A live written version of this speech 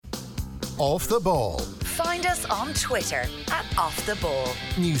Off the Ball. Find us on Twitter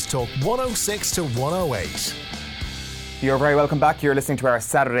 @OffTheBall. News Talk 106 to 108. You're very welcome back. You're listening to our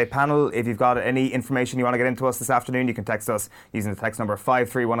Saturday panel. If you've got any information you want to get into us this afternoon, you can text us using the text number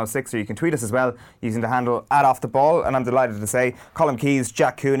 53106, or you can tweet us as well using the handle @OffTheBall. And I'm delighted to say Colm Keys,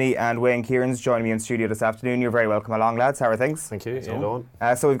 Jack Cooney and Wayne Kierans joining me in studio this afternoon. You're very welcome along, lads. How are things? Thank you.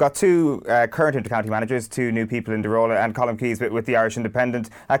 So we've got two current intercounty managers, two new people in the role, and Colm Keys with the Irish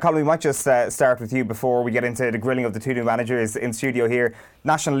Independent. Colm, we might just start with you before we get into the grilling of the two new managers in studio here.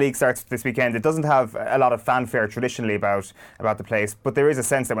 National League starts this weekend. It doesn't have a lot of fanfare traditionally about the place, but there is a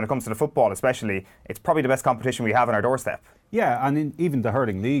sense that when it comes to the football especially, it's probably the best competition we have on our doorstep. Yeah, and even the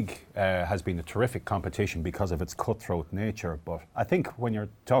Hurling League has been a terrific competition because of its cutthroat nature. But I think when you're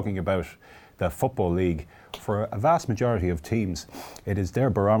talking about the Football League, for a vast majority of teams, it is their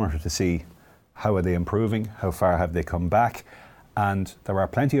barometer to see how are they improving, how far have they come back. And there are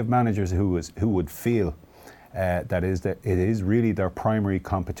plenty of managers who would feel that it is really their primary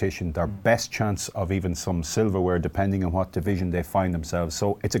competition, their best chance of even some silverware, depending on what division they find themselves.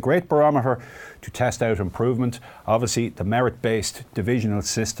 So it's a great barometer to test out improvement. Obviously, the merit-based divisional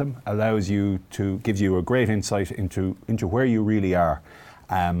system gives you a great insight into where you really are.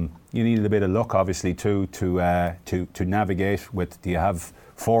 You need a bit of luck, obviously, too, to navigate with. Do you have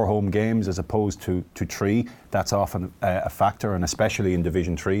 4 home games as opposed to 3? That's often a factor, and especially in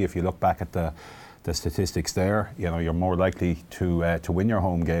Division 3, if you look back at the statistics there, you're more likely to win your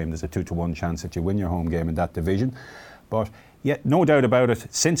home game. There's a 2-to-1 chance that you win your home game in that division. But yet, no doubt about it,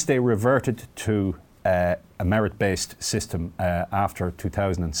 since they reverted to a merit-based system after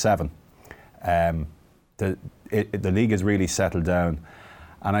 2007, the league has really settled down.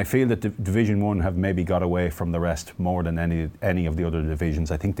 And I feel that Division 1 have maybe got away from the rest more than any of the other divisions.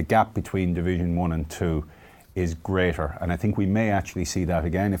 I think the gap between Division 1 and 2 is greater, and I think we may actually see that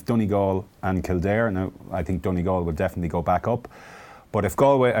again if Donegal and Kildare. Now, I think Donegal will definitely go back up, but if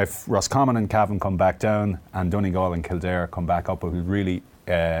Roscommon and Cavan come back down and Donegal and Kildare come back up, it will really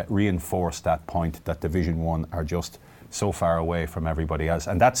reinforce that point that Division 1 are just so far away from everybody else.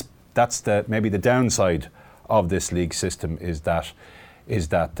 And that's maybe the downside of this league system is that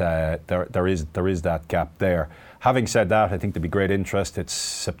there is that gap there. Having said that, I think there'll be great interest. It's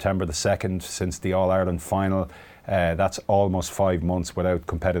September the 2nd since the All-Ireland final. That's almost 5 months without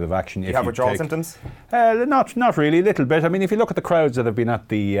competitive action. Do you have withdrawal symptoms? Not really, a little bit. I mean, if you look at the crowds that have been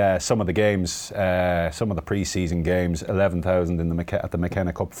at some of the games, some of the pre-season games, 11,000 at the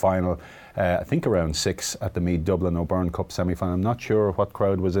McKenna Cup final, I think around 6 at the Meath Dublin O'Byrne Cup semi-final. I'm not sure what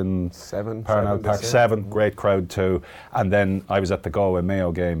crowd was in Parnell Park. 7, great crowd too. And then I was at the Galway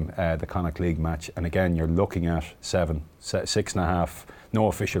Mayo game, the Connacht League match, and again you're looking at 7, 6.5. No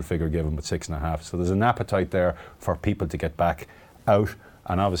official figure given, but 6.5. So there's an appetite there for people to get back out.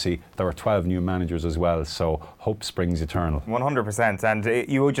 And obviously, there are 12 new managers as well, so hope springs eternal. 100%. And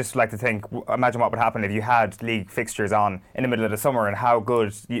you would just like to think, imagine what would happen if you had league fixtures on in the middle of the summer, and how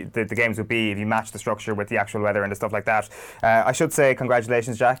good the games would be if you matched the structure with the actual weather and the stuff like that. I should say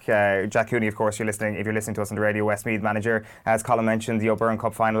congratulations, Jack. Jack Cooney, of course, if you're listening to us on the radio, Westmeath manager. As Colm mentioned, the O'Byrne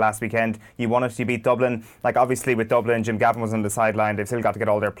Cup final last weekend. You won it, you beat Dublin. Like, obviously with Dublin, Jim Gavin was on the sideline. They've still got to get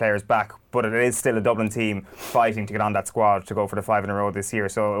all their players back, but it is still a Dublin team fighting to get on that squad to go for the 5 in a row this year.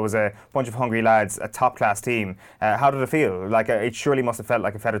 So it was a bunch of hungry lads, a top-class team. How did it feel? Like, it surely must have felt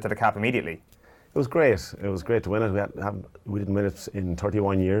like a feather to the cap immediately. It was great. It was great to win it. We didn't win it in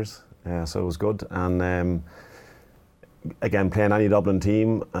 31 years, so it was good. And again, playing any Dublin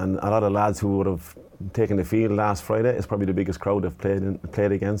team, and a lot of lads who would have taken the field last Friday, it's probably the biggest crowd they've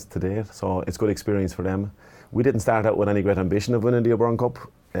played against to date. So it's a good experience for them. We didn't start out with any great ambition of winning the O'Byrne Cup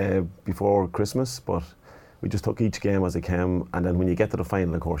before Christmas, but we just took each game as it came, and then when you get to the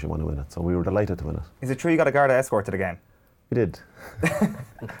final, of course, you want to win it. So we were delighted to win it. Is it true you got a Garda escort to the game? We did.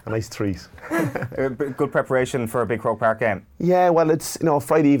 A nice treat. Good preparation for a big Croke Park game. Yeah, well, it's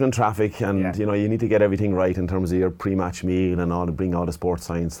Friday evening traffic, and you need to get everything right in terms of your pre-match meal and all, to bring all the sports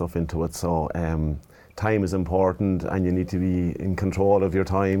science stuff into it. So time is important, and you need to be in control of your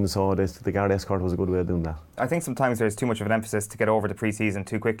time. So the Garda escort was a good way of doing that. I think sometimes there's too much of an emphasis to get over the pre-season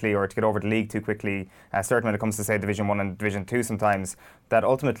too quickly, or to get over the league too quickly, certainly when it comes to, say, Division 1 and Division 2 sometimes, that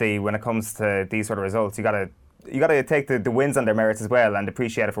ultimately when it comes to these sort of results, you got to take the wins on their merits as well and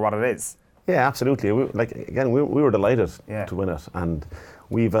appreciate it for what it is. Yeah, absolutely. We were delighted to win it, and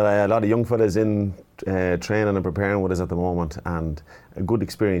we've a lot of young fellas in training and preparing with us at the moment, and a good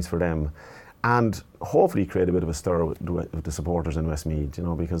experience for them. And hopefully create a bit of a stir with the supporters in Westmeath,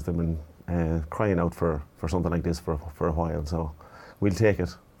 because they've been crying out for something like this for a while. So we'll take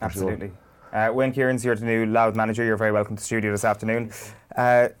it. Absolutely. Sure. Wayne Kierans, you're the new Louth manager. You're very welcome to the studio this afternoon.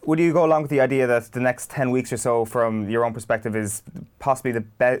 Would you go along with the idea that the next 10 weeks or so, from your own perspective, is possibly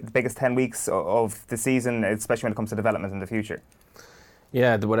the biggest 10 weeks of the season, especially when it comes to development in the future?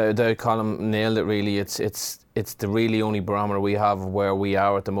 Yeah, without a doubt, Colm nailed it. Really, it's the really only barometer we have of where we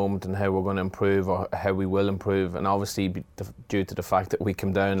are at the moment and how we're going to improve or how we will improve. And obviously, due to the fact that we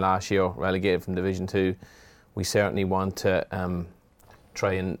came down last year, relegated from Division 2, we certainly want to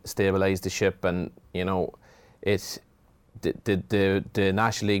try and stabilise the ship. And it's the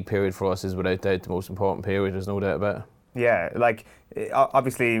National League period for us is without doubt the most important period. There's no doubt about it. Yeah, like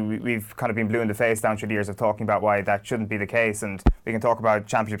obviously we've kind of been blue in the face down through the years of talking about why that shouldn't be the case, and we can talk about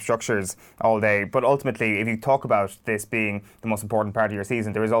championship structures all day, but ultimately if you talk about this being the most important part of your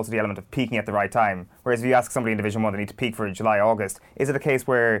season, there is also the element of peaking at the right time. Whereas if you ask somebody in Division 1, they need to peak for July, August. Is it a case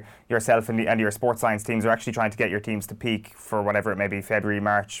where yourself and your sports science teams are actually trying to get your teams to peak for whatever it may be, February,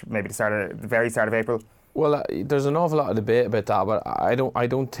 March, maybe the very start of April? Well, there's an awful lot of debate about that, but I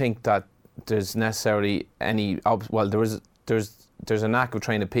don't think that there's necessarily any. Well, there's a knack of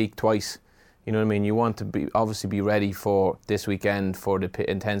trying to peak twice. You know what I mean? You want to obviously be ready for this weekend for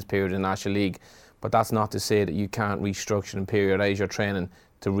the intense period in the National League, but that's not to say that you can't restructure and periodise your training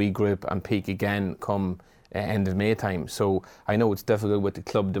to regroup and peak again come end of May time. So I know it's difficult with the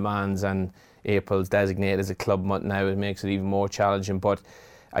club demands, and April's designated as a club month now. It makes it even more challenging, but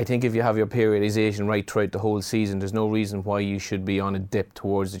I think if you have your periodisation right throughout the whole season, there's no reason why you should be on a dip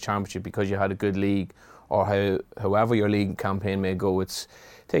towards the championship because you had a good league, or however your league campaign may go. It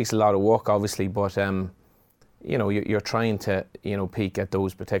takes a lot of work, obviously, but you're trying to peak at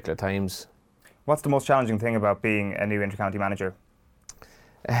those particular times. What's the most challenging thing about being a new intercounty manager?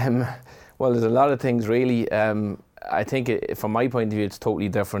 Well, there's a lot of things really. I think from my point of view, it's totally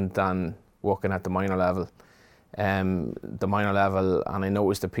different than working at the minor level. The minor level, and I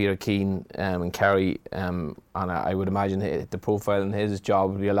noticed that Peter Keane and Kerry, and I would imagine the profile in his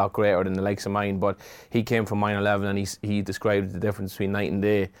job would be a lot greater than the likes of mine, but he came from minor level and he described the difference between night and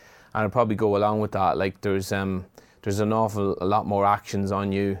day, and I'd probably go along with that. Like there's an awful a lot more actions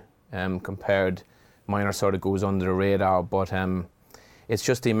on you compared. Minor sort of goes under the radar, but it's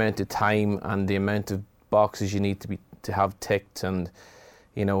just the amount of time and the amount of boxes you need to have ticked, and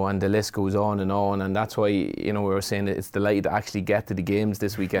and the list goes on, and that's why we were saying that it's delighted to actually get to the games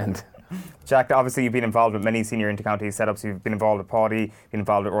this weekend. Jack, obviously you've been involved with many senior intercounty setups. You've been involved with Paddy, been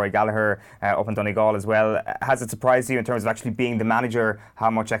involved with Roy Gallagher up in Donegal as well. Has it surprised you in terms of actually being the manager how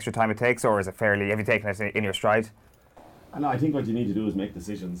much extra time it takes, or is it have you taken it in your stride? I think what you need to do is make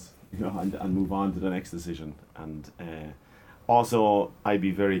decisions, and move on to the next decision. And also, I'd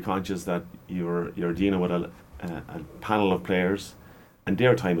be very conscious that you're dealing with a panel of players, and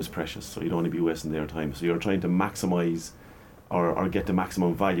their time is precious, so you don't want to be wasting their time. So you're trying to maximise or get the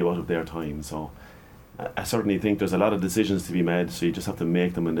maximum value out of their time. So I certainly think there's a lot of decisions to be made, so you just have to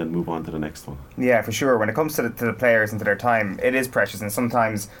make them and then move on to the next one. Yeah, for sure. When it comes to the players and to their time, it is precious, and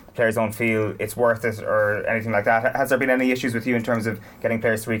sometimes the players don't feel it's worth it or anything like that. Has there been any issues with you in terms of getting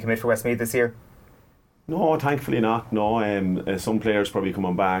players to recommit for Westmeath this year? No, thankfully not. No, some players probably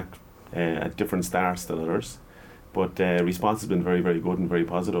coming back at different starts than others. But response has been very, very good and very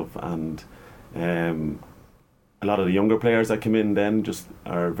positive, and a lot of the younger players that come in then just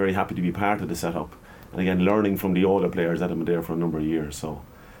are very happy to be part of the setup, and again learning from the older players that have been there for a number of years. So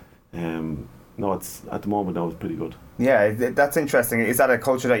no, it's at the moment now it's pretty good. Yeah, that's interesting. Is that a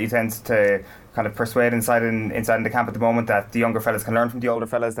culture that you tend to kind of persuade inside in the camp at the moment, that the younger fellas can learn from the older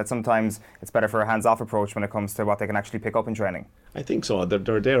fellas, that sometimes it's better for a hands-off approach when it comes to what they can actually pick up in training? I think so.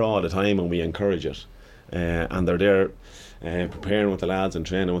 They're there all the time and we encourage it. And they're there preparing with the lads and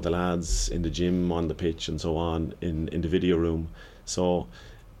training with the lads in the gym, on the pitch and so on, in the video room. So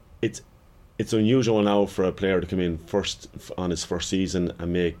it's unusual now for a player to come in first on his first season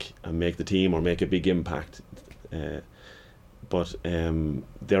and make the team or make a big impact. But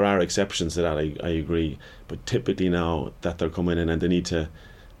there are exceptions to that, I agree. But typically now that they're coming in and they need to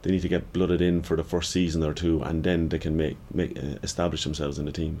get blooded in for the first season or two, and then they can establish themselves in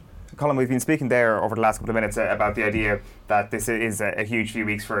the team. Colm, we've been speaking there over the last couple of minutes about the idea that this is a huge few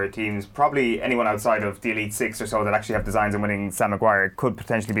weeks for teams. Probably anyone outside of the Elite Six or so that actually have designs on winning Sam Maguire could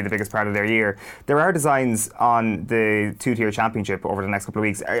potentially be the biggest part of their year. There are designs on the two-tier championship over the next couple of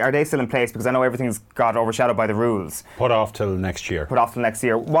weeks. Are they still in place? Because I know everything's got overshadowed by the rules. Put off till next year.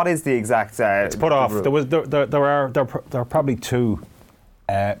 What is the exact? It's put off. There are probably two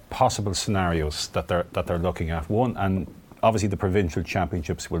possible scenarios that they're looking at. One, and obviously the provincial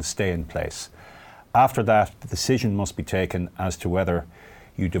championships will stay in place. After that, the decision must be taken as to whether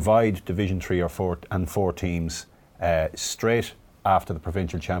you divide Division 3 or 4 teams straight after the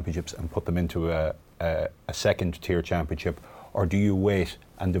provincial championships and put them into a second tier championship, or do you wait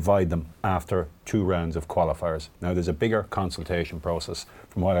and divide them after 2 rounds of qualifiers? Now, there's a bigger consultation process,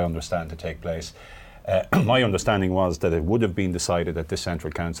 from what I understand, to take place. My understanding was that it would have been decided at this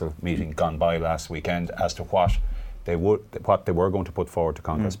Central Council meeting gone by last weekend as to what they were going to put forward to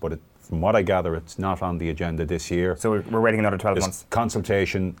Congress, but from what I gather, it's not on the agenda this year. So we're waiting another 12 months.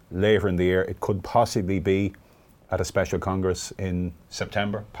 Consultation later in the year. It could possibly be at a special Congress in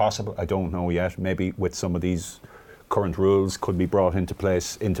September, possible. I don't know yet. Maybe with some of these current rules could be brought into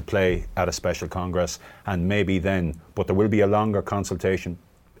play at a special Congress, and maybe then. But there will be a longer consultation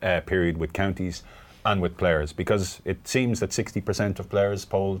period with counties and with players, because it seems that 60% of players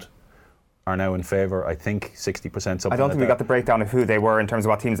polled are now in favour. I think 60%. I don't think we got the breakdown of who they were in terms of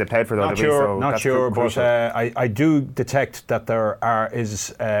what teams they played for, though. Not sure, but I do detect that there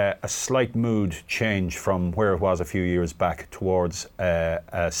is a slight mood change from where it was a few years back towards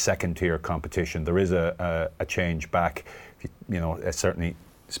a second-tier competition. There is a change back. Certainly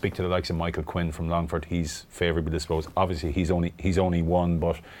speak to the likes of Michael Quinn from Longford. He's favourable, I suppose. Obviously, he's only one,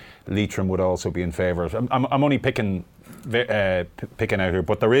 but Leitrim would also be in favour. I'm only picking out here,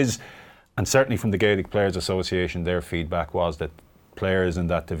 but there is. And certainly from the Gaelic Players Association, their feedback was that players in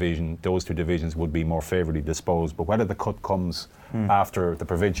that division, those 2 divisions, would be more favourably disposed. But whether the cut comes after the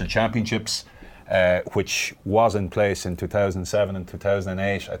provincial championships, which was in place in 2007 and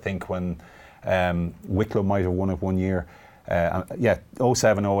 2008, I think, when Wicklow might have won it one year.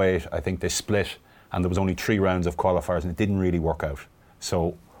 07, 08, I think they split, and there was only 3 rounds of qualifiers, and it didn't really work out.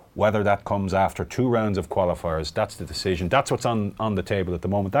 So whether that comes after 2 rounds of qualifiers, that's the decision. That's what's on the table at the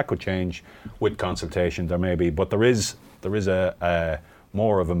moment. That could change with consultation, there may be, but there is a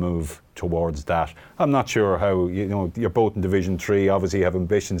more of a move towards that. I'm not sure how, you're both in Division 3, obviously you have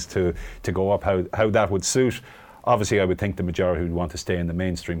ambitions to go up, how that would suit. Obviously, I would think the majority would want to stay in the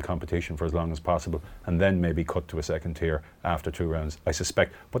mainstream competition for as long as possible, and then maybe cut to a second tier after 2 rounds, I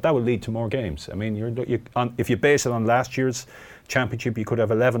suspect. But that will lead to more games. I mean, if you base it on last year's championship, you could have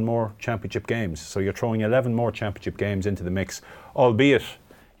 11 more championship games. So you're throwing 11 more championship games into the mix, albeit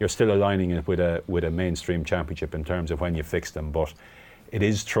you're still aligning it with a mainstream championship in terms of when you fix them. But it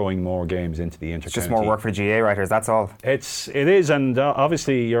is throwing more games into the intercounty. It's just more work for GA writers, that's all. It is, and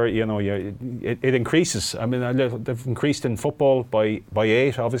obviously it increases. I mean, they've increased in football by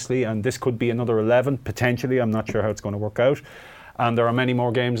 8, obviously, and this could be another 11 potentially. I'm not sure how it's going to work out. And there are many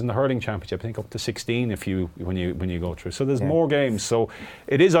more games in the hurling championship. I think up to 16 when you go through. So there's more games. So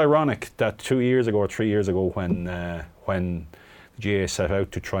it is ironic that 2 years ago or 3 years ago, when GA set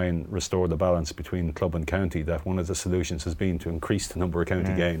out to try and restore the balance between club and county, that one of the solutions has been to increase the number of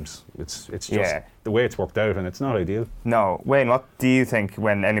county games. It's just the way it's worked out, and it's not ideal. No. Wayne, what do you think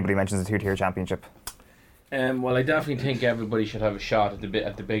when anybody mentions a 2-tier championship? Well, I definitely think everybody should have a shot at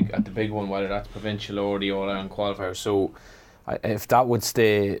the big one, whether that's provincial or the All-Ireland qualifier. So if that would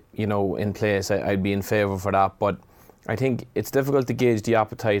stay, in place, I'd be in favour for that. But I think it's difficult to gauge the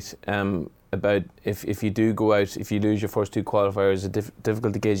appetite about if you do go out, if you lose your first 2 qualifiers. It's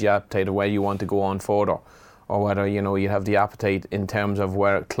difficult to gauge the appetite of where you want to go on further, or whether you have the appetite in terms of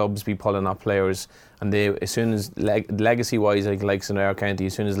where clubs be pulling up players, and they, as soon as legacy wise, like in our county,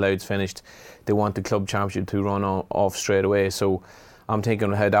 as soon as Louth's finished, they want the club championship to run off straight away. So I'm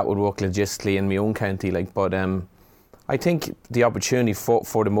thinking how that would work logistically in my own county, but I think the opportunity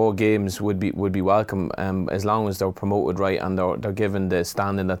for the more games would be welcome, as long as they're promoted right and they're given the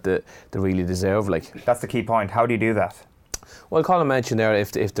standing that they really deserve. That's the key point. How do you do that? Well, Colm mentioned there,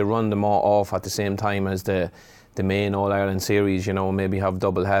 if they run them all off at the same time as the main All-Ireland series, maybe have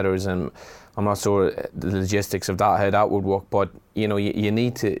double headers, and I'm not sure the logistics of that, how that would work, but you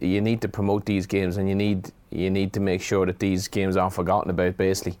need to promote these games, and you need to make sure that these games aren't forgotten about,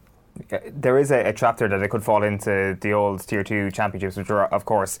 basically. There is a chapter that it could fall into the old Tier 2 championships, which were, of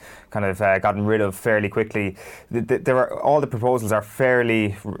course, kind of gotten rid of fairly quickly. All the proposals are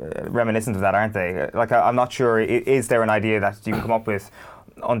fairly reminiscent of that, aren't they? I'm not sure, is there an idea that you can come up with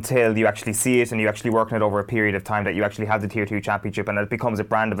until you actually see it and you actually work on it over a period of time, that you actually have the Tier 2 championship and it becomes a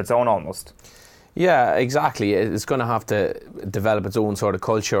brand of its own almost? Yeah, exactly. It's going to have to develop its own sort of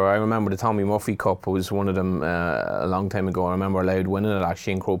culture. I remember the Tommy Murphy Cup was one of them a long time ago. I remember Louth winning it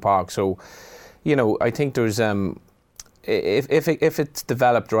actually in Croke Park. So, I think there's if it's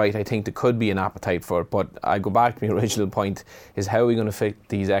developed right, I think there could be an appetite for it. But I go back to my original point: is how are we going to fit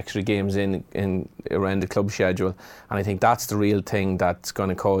these extra games in around the club schedule? And I think that's the real thing that's going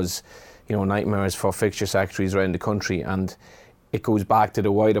to cause nightmares for fixture secretaries around the country. And it goes back to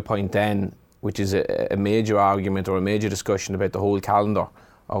the wider point then, which is a major argument or a major discussion about the whole calendar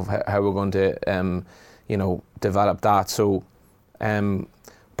of how we're going to, develop that. So,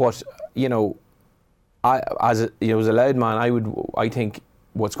 but as a Louth man, I think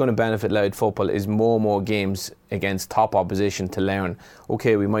what's going to benefit Louth football is more and more games against top opposition to learn.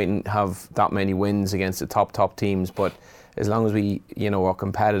 Okay, we mightn't have that many wins against the top teams, but as long as we, are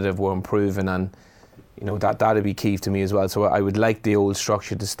competitive, we're improving, and that'd be key to me as well. So I would like the old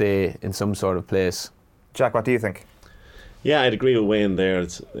structure to stay in some sort of place. Jack, what do you think? Yeah, I'd agree with Wayne there.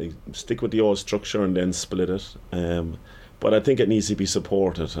 Stick with the old structure and then split it. But I think it needs to be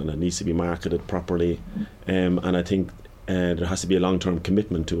supported and it needs to be marketed properly. And I think there has to be a long-term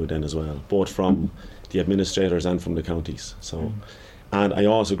commitment to it then as well, both from the administrators and from the counties. So, and I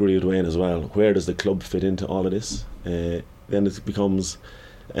also agree with Wayne as well. Where does the club fit into all of this? Then it becomes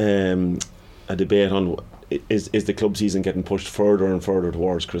a debate on is the club season getting pushed further and further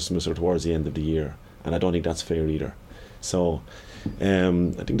towards Christmas or towards the end of the year? And I don't think that's fair either. So I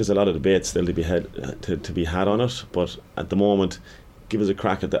think there's a lot of debate still to be had on it, but at the moment, give us a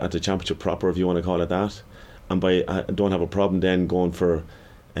crack at the championship proper, if you want to call it that. And I don't have a problem then going for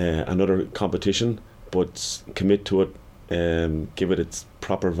another competition, but commit to it, give it its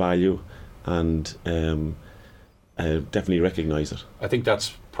proper value, and definitely recognise it. I think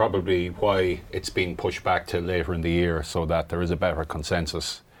that's probably why it's been pushed back to later in the year, so that there is a better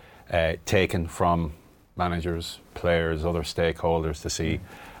consensus taken from managers, players, other stakeholders to see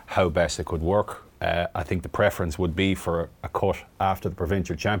how best it could work. I think the preference would be for a cut after the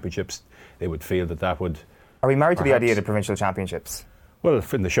provincial championships. They would feel that would... Are we married to the idea of the provincial championships? Well,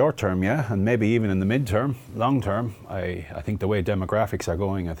 in the short term, yeah, and maybe even in the mid-term, long term, I think the way demographics are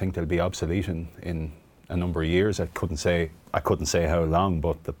going, I think they'll be obsolete in a number of years. I couldn't say how long,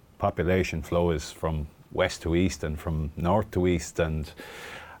 but the population flow is from west to east and from north to east, and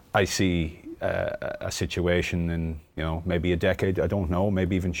I see a situation in maybe a decade, I don't know,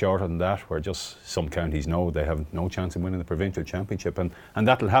 maybe even shorter than that, where just some counties know they have no chance of winning the provincial championship, and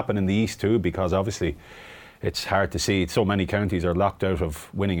that'll happen in the east too, because obviously it's hard to see. So many counties are locked out of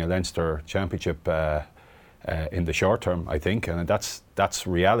winning a Leinster championship in the short term, I think, and that's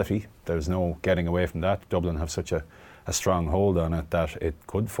reality. There's no getting away from that. Dublin have such a strong hold on it that it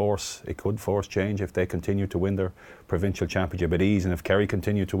could force change if they continue to win their provincial championship at ease, and if Kerry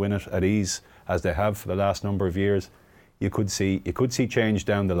continue to win it at ease as they have for the last number of years, you could see change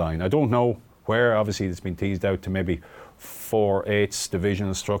down the line. I don't know where. Obviously it's been teased out to maybe 4/8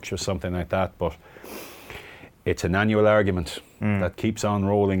 divisional structure, something like that, but it's an annual argument that keeps on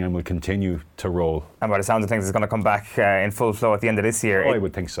rolling and will continue to roll. And by the sounds of things, it's going to come back in full flow at the end of this year. I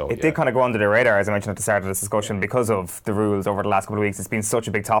would think so. It did kind of go under the radar, as I mentioned at the start of this discussion, because of the rules over the last couple of weeks. It's been such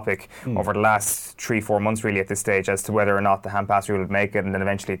a big topic over the last 3-4 months, really, at this stage, as to whether or not the hand pass rule would make it, and then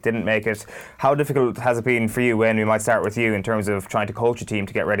eventually it didn't make it. How difficult has it been for you, when we might start with you, in terms of trying to coach a team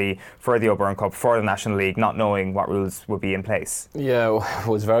to get ready for the O'Byrne Cup, for the National League, not knowing what rules would be in place? Yeah, it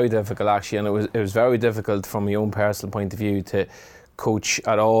was very difficult actually, and it was very difficult from my own personal point of view to coach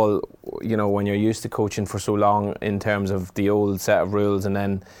at all, when you're used to coaching for so long in terms of the old set of rules, and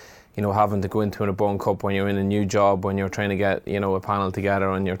then having to go into an O'Byrne Cup when you're in a new job, when you're trying to get a panel together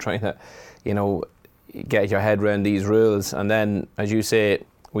and you're trying to get your head around these rules, and then, as you say,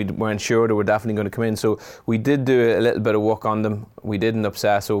 we weren't sure they were definitely going to come in, so we did do a little bit of work on them. We didn't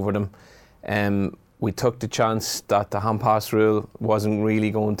obsess over them. We took the chance that the hand pass rule wasn't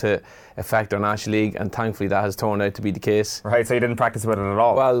really going to affect our National League, and thankfully that has turned out to be the case. Right, so you didn't practice with it at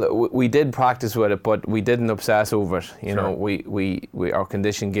all? Well, we did practice with it, but we didn't obsess over it. We our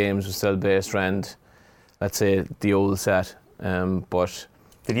condition games were still based around, let's say, the old set. But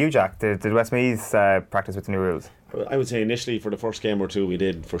did you, Jack? Did Westmeath practice with the new rules? I would say initially for the first game or two we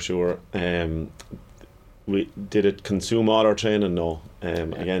did, for sure. Did it consume all our training? No.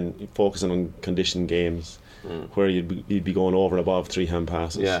 Again, focusing on condition games where you'd be going over and above 3 hand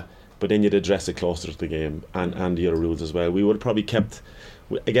passes. Yeah. But then you'd address it closer to the game and the other rules as well. We would have probably kept.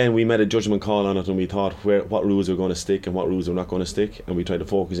 Again, we made a judgment call on it, and we thought what rules were going to stick and what rules were not going to stick, and we tried to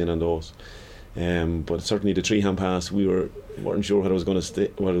focus in on those. But certainly the 3 hand pass, we weren't sure whether it was going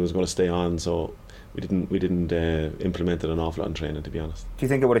to stay on, so we didn't implement it an awful lot in training, to be honest. Do you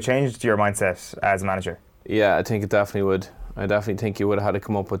think it would have changed your mindset as a manager? Yeah, I think it definitely would. I definitely think you would have had to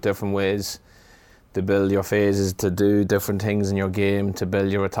come up with different ways to build your phases, to do different things in your game, to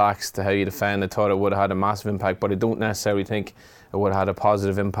build your attacks, to how you defend. I thought it would have had a massive impact, but I don't necessarily think it would have had a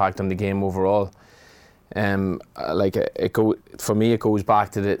positive impact on the game overall. For me, it goes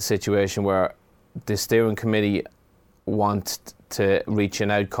back to the situation where the steering committee want to reach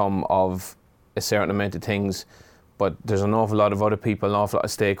an outcome of a certain amount of things, but there's an awful lot of other people, an awful lot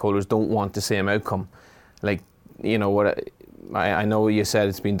of stakeholders don't want the same outcome. I know you said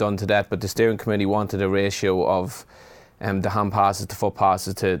it's been done to death, but the steering committee wanted a ratio of the hand passes to foot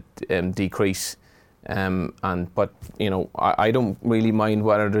passes to decrease, But I don't really mind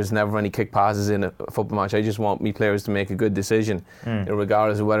whether there's never any kick passes in a football match. I just want me players to make a good decision,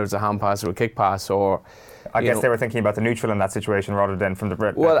 regardless of whether it's a hand pass or a kick pass. Or I guess they were thinking about the neutral in that situation rather than from the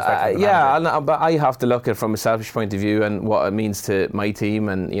perspective of the manager. but I have to look at it from a selfish point of view and what it means to my team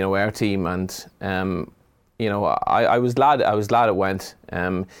and our team. And I was glad it went.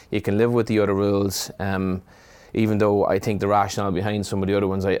 You can live with the other rules. Even though I think the rationale behind some of the other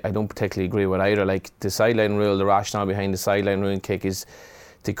ones I don't particularly agree with either. Like the sideline rule, the rationale behind the sideline rule and kick is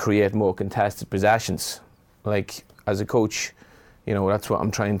to create more contested possessions. Like as a coach, that's what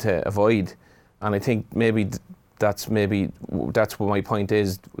I'm trying to avoid. And I think maybe that's what my point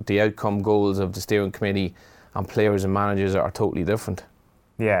is. The outcome goals of the steering committee and players and managers are totally different.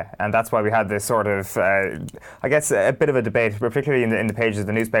 Yeah, and that's why we had this sort of, I guess, a bit of a debate, particularly in the pages of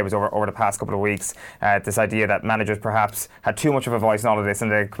the newspapers over the past couple of weeks. This idea that managers perhaps had too much of a voice in all of this,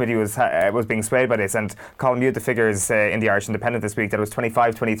 and the committee was being swayed by this. And Colm, you had the figures in the Irish Independent this week that it was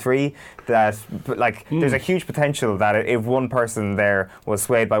 25-23. That there's a huge potential that if one person there was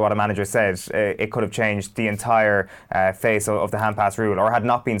swayed by what a manager said, it could have changed the entire face of the hand pass rule, or had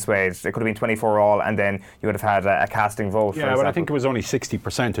not been swayed, it could have been 24-all, and then you would have had a casting vote. Yeah, but I think it was only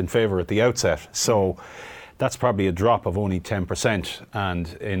 60% in favour at the outset, so that's probably a drop of only 10%,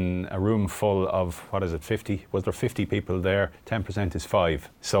 and in a room full of 50, was there 50 people there, 10% is 5,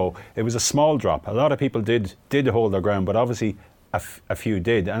 so it was a small drop. A lot of people did hold their ground, but obviously a few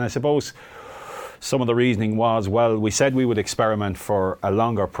did. And I suppose some of the reasoning was, well, we said we would experiment for a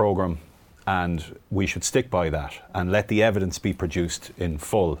longer programme and we should stick by that and let the evidence be produced in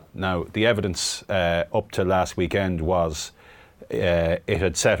full. Now, the evidence up to last weekend was it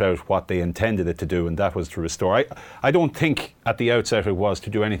had set out what they intended it to do, and that was to restore. I don't think at the outset it was to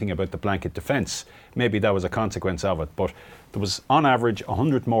do anything about the blanket defence. Maybe that was a consequence of it, but there was on average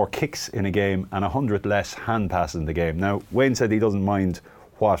 100 more kicks in a game and 100 less hand passes in the game. Now, Wayne said he doesn't mind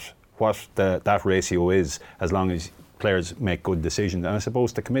what that ratio is as long as players make good decisions, and I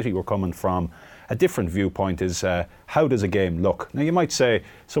suppose the committee were coming from a different viewpoint. Is how does a game look? Now, you might say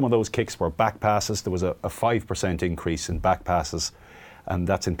some of those kicks were back passes. There was a 5% increase in back passes, and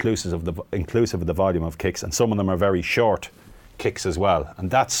that's inclusive of the volume of kicks, and some of them are very short kicks as well,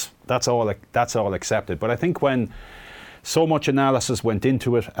 and that's all accepted. But I think when so much analysis went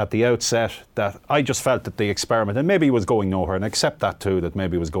into it at the outset, that I just felt that the experiment, and maybe it was going nowhere, and accept that too, that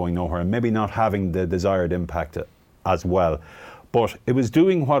maybe it was going nowhere and maybe not having the desired impact as well. But it was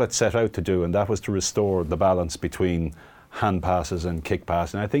doing what it set out to do, and that was to restore the balance between hand passes and kick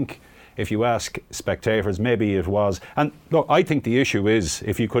passes. And I think if you ask spectators, maybe it was. And look, I think the issue is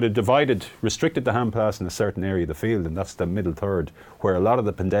if you could have restricted the hand pass in a certain area of the field, and that's the middle third, where a lot of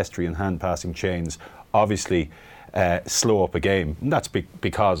the pedestrian hand passing chains obviously slow up a game. And that's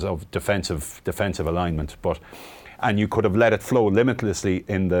because of defensive alignment. And you could have let it flow limitlessly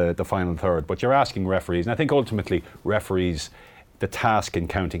in the final third. But you're asking referees, and I think ultimately referees, the task in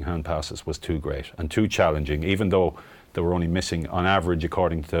counting hand passes was too great and too challenging, even though they were only missing, on average,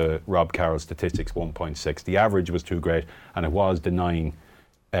 according to Rob Carroll's statistics, 1.6. The average was too great, and it was denying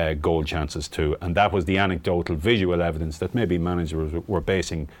goal chances too. And that was the anecdotal visual evidence that maybe managers were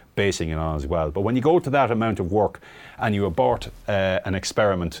basing it on as well. But when you go to that amount of work and you abort an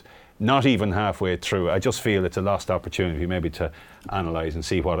experiment not even halfway through, I just feel it's a lost opportunity maybe to analyse and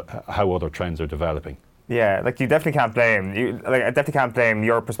see how other trends are developing. Yeah, you definitely can't blame I definitely can't blame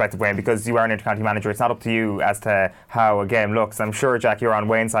your perspective, Wayne, because you are an intercounty manager. It's not up to you as to how a game looks. I'm sure, Jack, you're on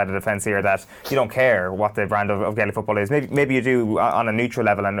Wayne's side of the fence here, that you don't care what the brand of Gaelic football is. Maybe you do on a neutral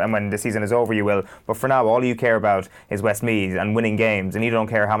level, and when the season is over you will. But for now, all you care about is Westmeath and winning games, and you don't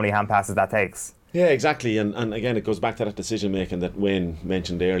care how many hand passes that takes. Yeah, exactly, and again it goes back to that decision making that Wayne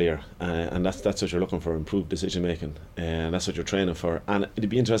mentioned earlier, and that's what you're looking for, improved decision making, and that's what you're training for. And it'd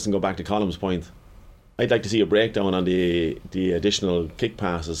be interesting to go back to Colm's point. I'd like to see a breakdown on the additional kick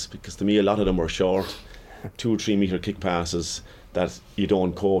passes, because to me a lot of them were short, 2 or 3 metre kick passes that you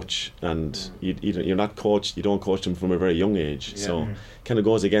don't coach, and you're not coached. You don't coach them from a very young age, so kind of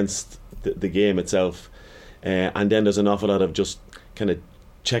goes against the game itself. And then there's an awful lot of just kind of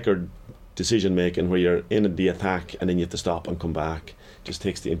checkered decision making where you're in the attack and then you have to stop and come back. Just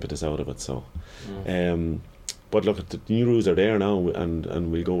takes the impetus out of it. So, but look, the new rules are there now,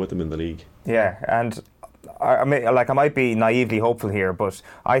 and we'll go with them in the league. Yeah, and I might be naively hopeful here, but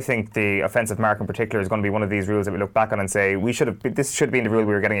I think the offensive mark in particular is going to be one of these rules that we look back on and say this should have been the rule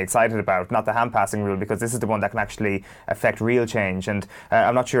we were getting excited about, not the hand passing rule, because this is the one that can actually affect real change. And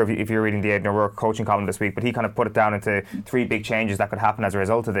I'm not sure if you're reading the Aidan O'Rourke coaching column this week, but he kind of put it down into 3 big changes that could happen as a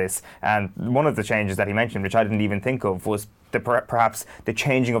result of this. And one of the changes that he mentioned, which I didn't even think of, was perhaps the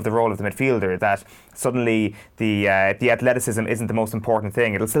changing of the role of the midfielder, that suddenly the athleticism isn't the most important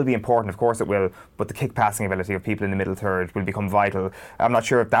thing. It'll still be important, of course it will, but the kick passing ability of people in the middle third will become vital. I'm not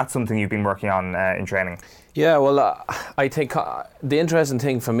sure if that's something you've been working on in training. Yeah, well, I think the interesting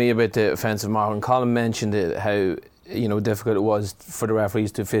thing for me about the offensive mark, and Colm mentioned it, how difficult it was for the referees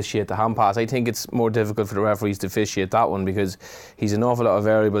to officiate the hand pass. I think it's more difficult for the referees to officiate that one because he's an awful lot of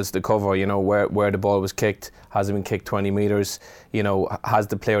variables to cover. Where the ball was kicked, has it been kicked 20 metres? Has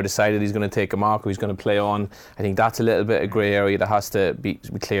the player decided he's going to take a mark or he's going to play on? I think that's a little bit of grey area that has to be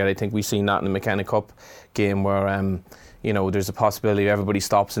cleared. I think we've seen that in the McKenna Cup game where there's a possibility everybody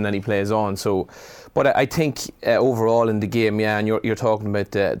stops and then he plays on. So, but I think overall in the game, and you're talking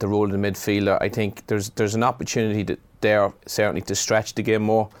about the role of the midfielder. I think there's an opportunity there certainly to stretch the game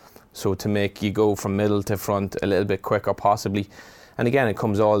more, so to make you go from middle to front a little bit quicker possibly. And again, it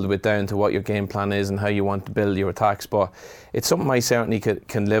comes all the way down to what your game plan is and how you want to build your attacks. But it's something I certainly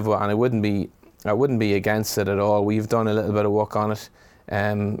can live with, and I wouldn't be against it at all. We've done a little bit of work on it.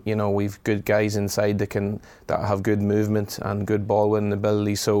 We've good guys inside that have good movement and good ball winning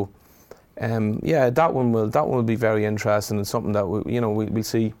ability. So, that one will be very interesting and something that we'll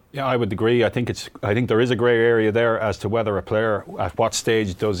see. Yeah, I would agree. I think there is a grey area there as to whether a player, at what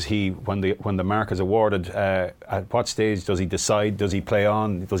stage does he, when the mark is awarded, at what stage does he decide? Does he play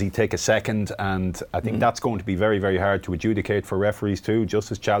on? Does he take a second? And I think that's going to be very, very hard to adjudicate for referees too.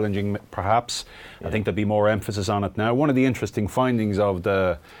 Just as challenging, perhaps. Yeah. I think there'll be more emphasis on it now. One of the interesting findings of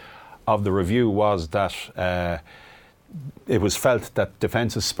the review was that it was felt that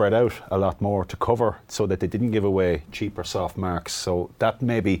defences spread out a lot more to cover so that they didn't give away cheap or soft marks. So that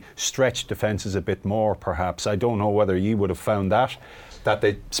maybe stretched defences a bit more, perhaps. I don't know whether you would have found that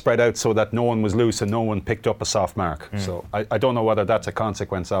they spread out so that no one was loose and no one picked up a soft mark. So I don't know whether that's a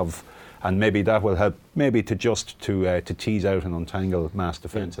consequence of, and maybe that will help maybe to tease out and untangle mass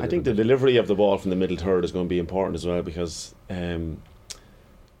defence. I think the delivery of the ball from the middle third is going to be important as well, because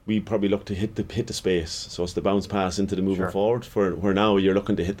we probably look to hit the space, so it's the bounce pass into the moving forward, where now you're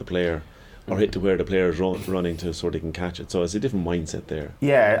looking to hit the player or hit to where the player is running to so they can catch it. So it's a different mindset there.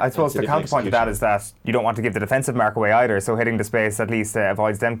 Yeah, I suppose the counterpoint to that is that you don't want to give the defensive mark away either, so hitting the space at least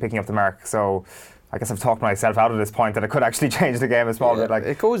avoids them picking up the mark. So I guess I've talked myself out of this point that it could actually change the game a small bit.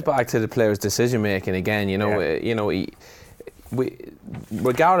 It goes back to the player's decision making again.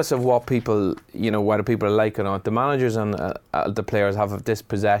 Regardless of what people, whether people like it or not, the managers and the players have this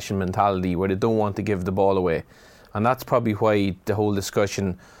possession mentality where they don't want to give the ball away, and that's probably why the whole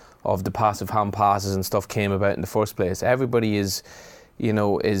discussion of the passive hand passes and stuff came about in the first place. Everybody is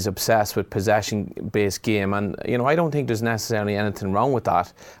obsessed with possession-based game, and I don't think there's necessarily anything wrong with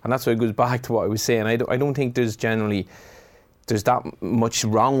that, and that's why it goes back to what I was saying. I don't think there's that much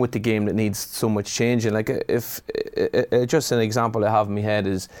wrong with the game that needs so much changing. Like, if just an example I have in my head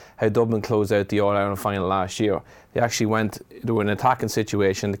is how Dublin closed out the All-Ireland final last year. They were in an attacking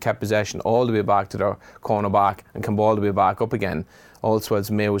situation, they kept possession all the way back to their corner back and come all the way back up again. Also, as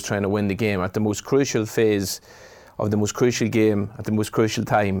May was trying to win the game at the most crucial phase of the most crucial game at the most crucial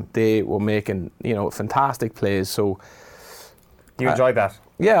time, they were making fantastic plays. So you enjoyed that?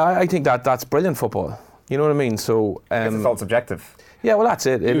 Yeah, I think that's brilliant football. You know what I mean? So it's all subjective. Yeah, well, that's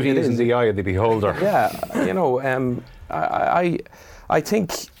it. Beauty is in the eye of the beholder. Yeah, I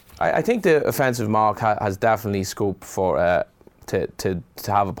think the offensive mark has definitely scope for to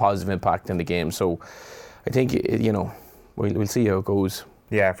have a positive impact in the game. So I think we'll see how it goes.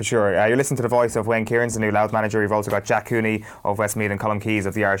 Yeah, for sure. You're listening to the voice of Wayne Kierans, the new Louth manager. You've also got Jack Cooney of Westmeath and Colm Keys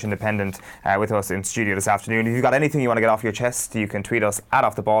of the Irish Independent with us in studio this afternoon. If you've got anything you want to get off your chest, you can tweet us at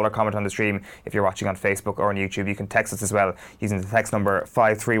Off The Ball or comment on the stream. If you're watching on Facebook or on YouTube, you can text us as well using the text number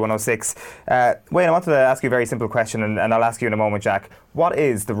 53106. Wayne, I wanted to ask you a very simple question, and I'll ask you in a moment, Jack. What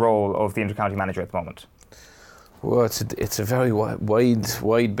is the role of the inter-county manager at the moment? Well, it's a very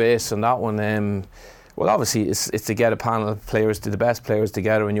wide base on that one. Well, obviously, it's to get a panel of players, the best players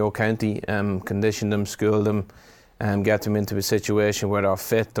together in your county, condition them, school them, get them into a situation where they're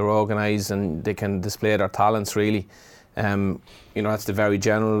fit, they're organised, and they can display their talents, really. That's the very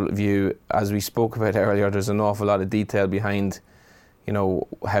general view. As we spoke about earlier, there's an awful lot of detail behind,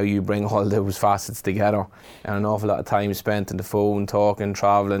 how you bring all those facets together, and an awful lot of time spent on the phone, talking,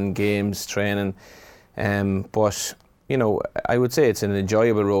 travelling, games, training. But I would say it's an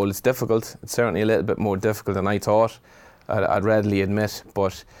enjoyable role. It's difficult. It's certainly a little bit more difficult than I thought, I'd readily admit.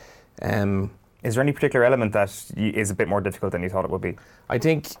 But is there any particular element that is a bit more difficult than you thought it would be? I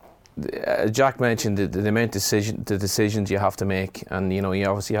think Jack mentioned the amount of the decisions you have to make, and you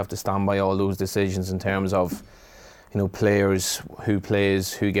obviously have to stand by all those decisions in terms of players, who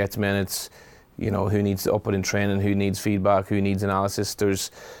plays, who gets minutes, who needs to up it in training, who needs feedback, who needs analysis.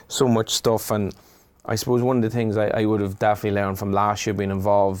 There's so much stuff, and I suppose one of the things I would have definitely learned from last year being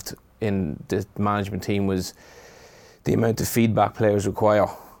involved in the management team was the amount of feedback players require.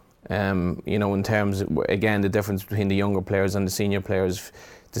 In terms of, again, the difference between the younger players and the senior players.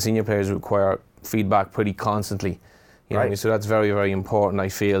 The senior players require feedback pretty constantly. Right. So that's very, very important, I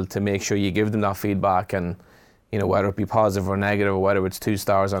feel, to make sure you give them that feedback, and whether it be positive or negative, or whether it's 2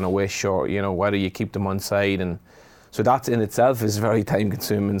 stars on a wish, or whether you keep them on side, and so that in itself is very time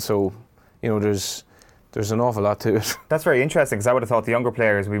consuming. So there's an awful lot to it. That's very interesting, because I would have thought the younger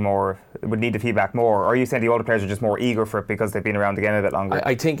players would need the feedback more. Or are you saying the older players are just more eager for it because they've been around the game a bit longer?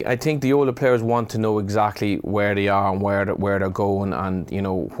 I think the older players want to know exactly where they are and where they're going, and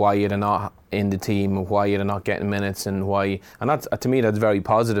why they're not in the team, and why they're not getting minutes, and why. And that's, to me, that's very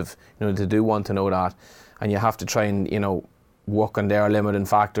positive. To do want to know that, and you have to try and work on their limiting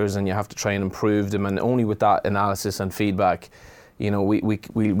factors, and you have to try and improve them. And only with that analysis and feedback,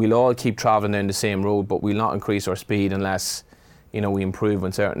 we'll all keep travelling down the same road, but we'll not increase our speed unless we improve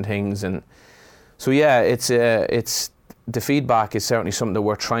on certain things. And so it's the feedback is certainly something that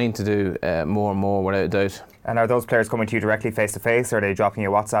we're trying to do more and more, without a doubt. And are those players coming to you directly face to face, or are they dropping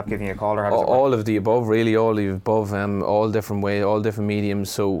you a WhatsApp, giving you a call, or how does it work? All of the above, really, all of the above, all different ways, all different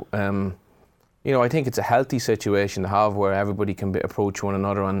mediums. So I think it's a healthy situation to have, where everybody can approach one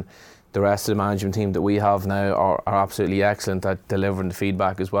another, and the rest of the management team that we have now are absolutely excellent at delivering the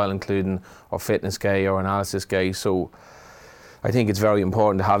feedback as well, including our fitness guy, our analysis guy. So I think it's very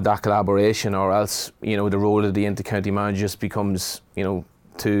important to have that collaboration, or else the role of the inter-county manager just becomes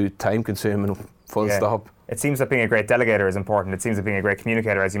too time consuming, full stop. It seems that being a great delegator is important. It seems that being a great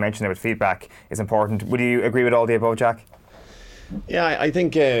communicator, as you mentioned, with feedback is important. Would you agree with all the above, Jack? Yeah, I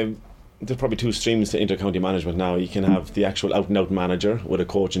think there's probably 2 streams to inter-county management now. You can have the actual out-and-out manager with a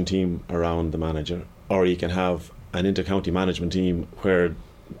coaching team around the manager, or you can have an inter-county management team where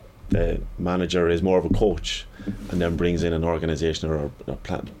the manager is more of a coach and then brings in an organisation or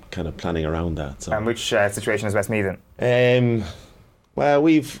kind of planning around that. So. And which situation is Westmeath in? Well,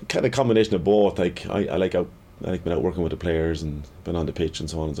 we've kind of a combination of both. Like I like being out working with the players and been on the pitch and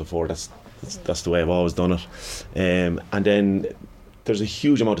so on and so forth. That's the way I've always done it. And then there's a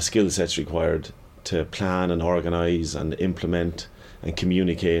huge amount of skill sets required to plan and organise and implement and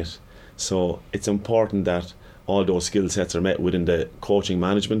communicate. So it's important that all those skill sets are met within the coaching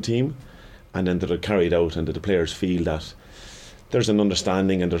management team, and then that are carried out, and that the players feel that there's an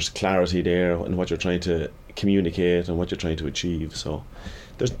understanding and there's clarity there in what you're trying to communicate and what you're trying to achieve. So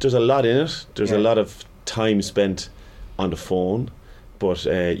there's a lot in it. There's a lot of time spent on the phone, but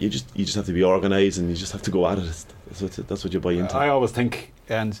you just have to be organised, and you just have to go at it. That's what you buy into. I always think,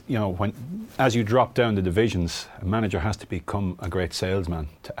 and as you drop down the divisions, a manager has to become a great salesman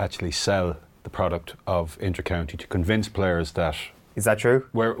to actually sell the product of inter-county, to convince players that. Is that true?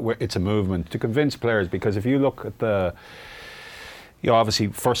 Where it's a movement to convince players, because if you look at the, obviously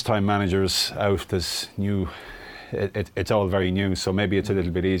first-time managers out, there's new. It's all very new, so maybe it's a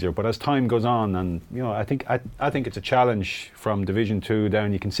little bit easier. But as time goes on, and I think it's a challenge from Division 2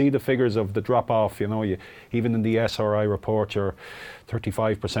 down. You can see the figures of the drop off. Even in the SRI report, you're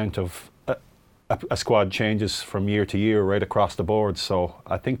 35% of a squad changes from year to year right across the board. So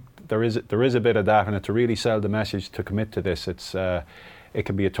I think there is a bit of that, and to really sell the message, to commit to this, it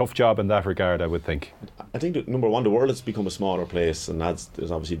can be a tough job in that regard, I would think. I think that, number one, the world has become a smaller place, and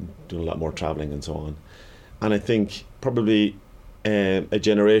there's obviously doing a lot more travelling and so on. And I think probably a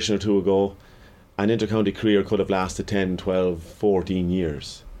generation or two ago, an inter-county career could have lasted 10, 12, 14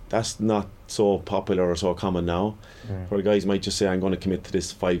 years. That's not so popular or so common now, where guys might just say, I'm going to commit to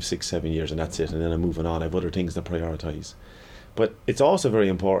this 5, 6, 7 years and that's it, and then I'm moving on. I have other things to prioritise. But it's also very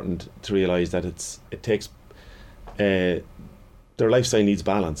important to realise that it takes their lifestyle needs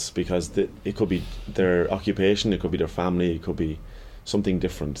balance, because it could be their occupation, it could be their family, it could be something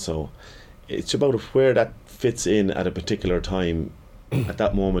different. So it's about where that fits in at a particular time, at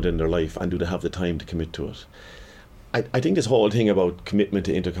that moment in their life, and do they have the time to commit to it. I think this whole thing about commitment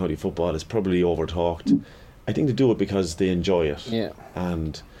to inter-county football is probably over-talked. I think they do it because they enjoy it. Yeah.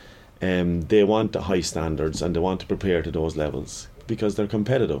 And they want the high standards, and they want to prepare to those levels because they're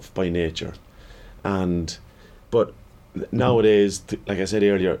competitive by nature. But nowadays, like I said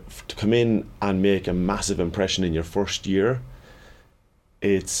earlier, to come in and make a massive impression in your first year,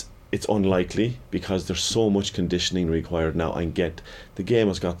 it's unlikely, because there's so much conditioning required now, and the game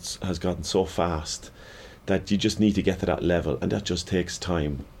has gotten so fast that you just need to get to that level, and that just takes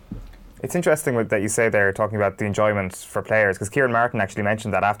time. It's interesting that you say there, talking about the enjoyment for players, because Kieran Martin actually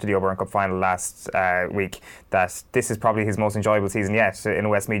mentioned that after the Oberon Cup final last week, that this is probably his most enjoyable season yet in a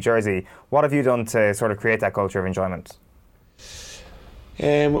Westmeath jersey. What have you done to sort of create that culture of enjoyment?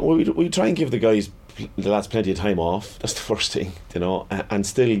 We try and give the lads plenty of time off. That's the first thing, and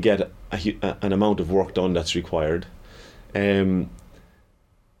still get an amount of work done that's required. And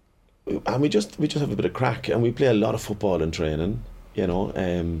we just have a bit of crack, and we play a lot of football in training,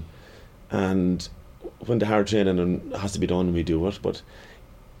 and when the hard training has to be done, we do it. But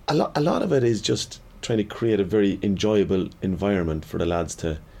a lot of it is just trying to create a very enjoyable environment for the lads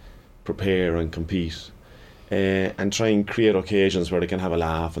to prepare and compete, and try and create occasions where they can have a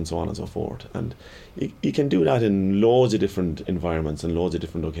laugh and so on and so forth. And you can do that in loads of different environments and loads of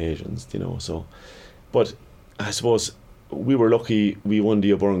different occasions, So, but I suppose we were lucky we won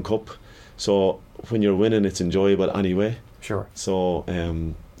the Oberon Cup, so when you're winning, it's enjoyable anyway. Sure. So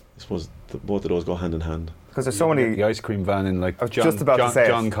I suppose both of those go hand in hand. Because there's so many... The ice cream van in, like, John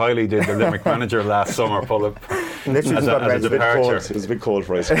Kiley did, the Limerick manager last summer, pull up literally as a departure. It was a bit cold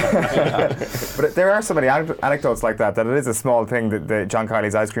for ice cream. But there are so many anecdotes like that it is a small thing, the John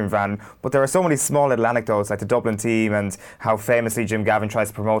Kiley's ice cream van, but there are so many small little anecdotes, like the Dublin team and how famously Jim Gavin tries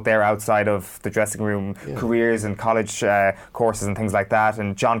to promote their outside of the dressing room careers and college courses and things like that.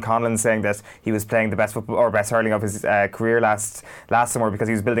 And John Conlon saying that he was playing the best football or best hurling of his career last summer because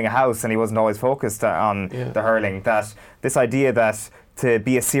he was building a house and he wasn't always focused on the hurling. That this idea that to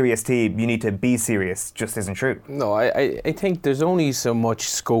be a serious team you need to be serious just isn't true. No, I think there's only so much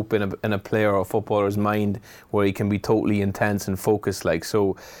scope in a player or a footballer's mind where he can be totally intense and focused. Like,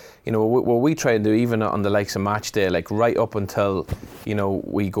 so, what we try to do, even on the likes of match day, like right up until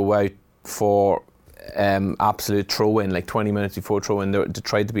we go out for absolute throw-in, like 20 minutes before throw-in, to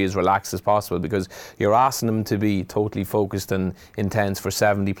try to be as relaxed as possible, because you're asking them to be totally focused and intense for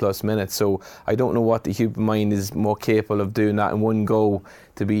 70 plus minutes. So I don't know what the human mind is more capable of doing that in one go,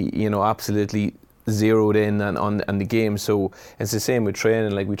 to be absolutely zeroed in on the game. So it's the same with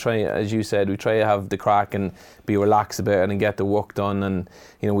training. Like, we try, as you said, we try to have the crack and be relaxed about it and get the work done, and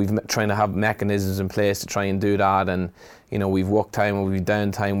we've trying to have mechanisms in place to try and do that. And we've work time and we've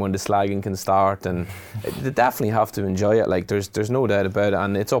down time when the slagging can start, and they definitely have to enjoy it. Like, there's no doubt about it,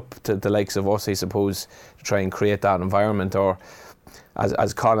 and it's up to the likes of us, I suppose, to try and create that environment. Or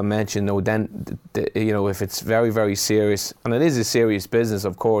as Colm mentioned, then if it's very, very serious, and it is a serious business,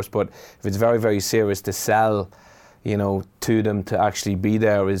 of course, but if it's very, very serious, to sell to them to actually be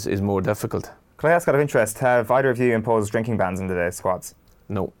there is more difficult. Could I ask out of interest, have either of you imposed drinking bans into the squads?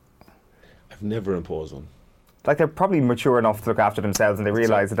 No. I've never imposed one. Like, they're probably mature enough to look after themselves, and they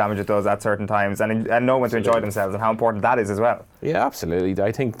realise the damage it does at certain times, and know when to enjoy themselves and how important that is as well. Yeah, absolutely.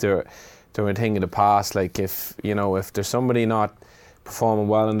 I think they're a thing of the past. Like, if there's somebody not performing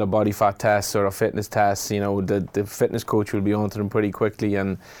well in their body fat tests or a fitness test, the fitness coach will be on to them pretty quickly.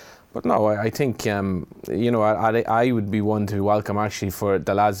 But no, I think I would be one to welcome, actually, for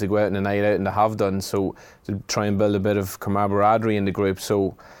the lads to go out on a night out, and they have done so, to try and build a bit of camaraderie in the group.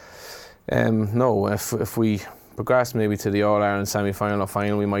 So no, if we progress maybe to the All-Ireland semi-final or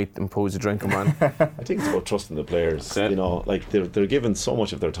final, we might impose a drinking ban. I think it's about trusting the players. Like, they're giving so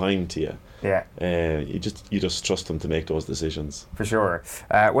much of their time to you. Yeah. You just trust them to make those decisions. For sure.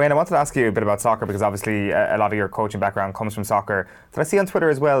 Wayne, I wanted to ask you a bit about soccer, because obviously a lot of your coaching background comes from soccer. Did I see on Twitter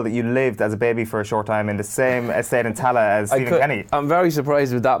as well that you lived as a baby for a short time in the same estate in Tala as Stephen Kenny? I'm very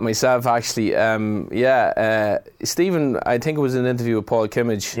surprised with that myself, actually. Stephen, I think it was an interview with Paul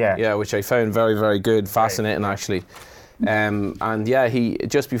Kimmage, which I found very, very good, fascinating, actually. He,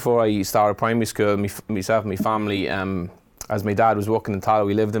 just before I started primary school, myself and my family, as my dad was working in Tala,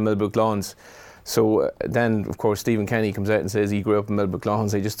 we lived in Millbrook Lawns. So then, of course, Stephen Kenny comes out and says he grew up in Millbrook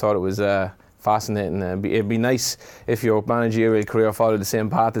Lawns. I just thought it was fascinating. It'd be nice if your managerial career followed the same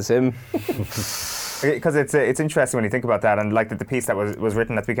path as him. Because it's interesting when you think about that, and like the piece that was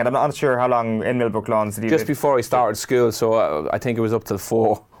written at the weekend. I'm not sure how long in Millbrook Lawns did you just before I started school, so I think it was up till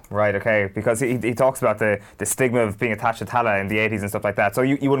 4. Right, okay, because he talks about the stigma of being attached to Tala in the 80s and stuff like that. So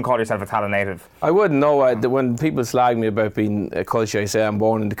you wouldn't call yourself a Tala native? I wouldn't, no. When people slag me about being a culture, I say I'm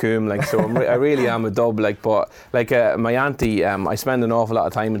born in the Coombe, like, so I really am a dub, like, but like my auntie, I spend an awful lot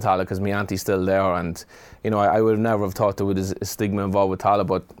of time in Tala because my auntie's still there, and I would never have thought there was a stigma involved with Tala,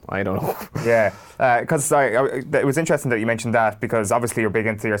 but I don't know. Yeah, because it was interesting that you mentioned that, because obviously you're big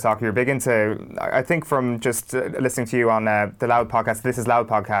into your soccer, you're big into, I think from just listening to you on the Louth podcast, This Is Louth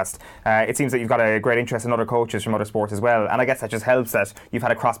podcast, podcast, it seems that you've got a great interest in other coaches from other sports as well, and I guess that just helps that you've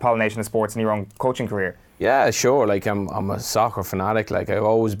had a cross-pollination of sports in your own coaching career. Yeah, sure. Like I'm a soccer fanatic. Like I've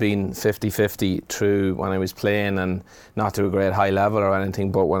always been 50-50 through when I was playing, and not to a great high level or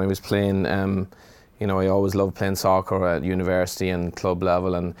anything, but when I was playing, you know, I always loved playing soccer at university and club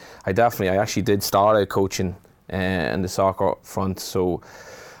level, and I actually did start out coaching in the soccer front, so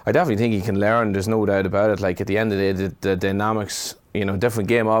I definitely think you can learn. There's no doubt about it. Like at the end of the day, the dynamics, you know, different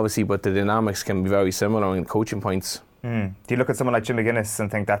game obviously, but the dynamics can be very similar in coaching points. Do you look at someone like Jim McGuinness and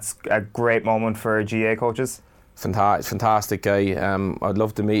think that's a great moment for GA coaches? Fantastic guy. I'd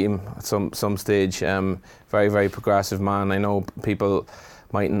love to meet him at some stage. Very, very progressive man. I know people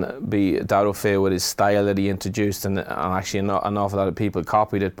mightn't be that au fait with his style that he introduced, and actually an awful lot of people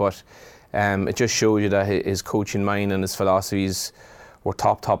copied it, but it just shows you that his coaching mind and his philosophies were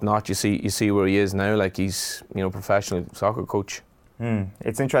top notch. You see where he is now. Like he's, you know, professional soccer coach.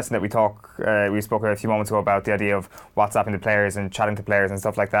 It's interesting that we spoke a few moments ago about the idea of WhatsApping to players and chatting to players and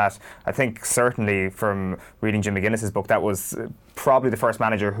stuff like that. I think certainly from reading Jim McGuinness's book, that was probably the first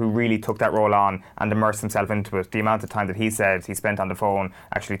manager who really took that role on and immersed himself into it. The amount of time that he said he spent on the phone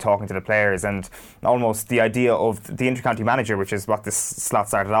actually talking to the players, and almost the idea of the intercounty manager, which is what this slot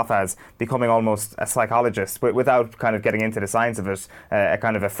started off as, becoming almost a psychologist, but without kind of getting into the science of it, a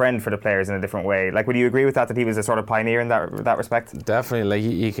kind of a friend for the players in a different way. Like, would you agree with that he was a sort of pioneer in that respect?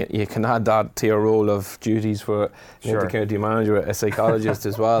 Definitely. Like you can add that to your role of duties for an intercounty manager, a psychologist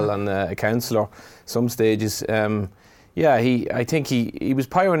as well, and a counsellor. Some stages. I think he was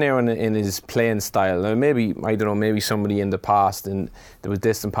pioneering in his playing style. Now maybe somebody in the past, and there was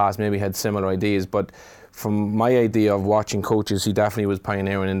distant past, maybe had similar ideas, but from my idea of watching coaches, he definitely was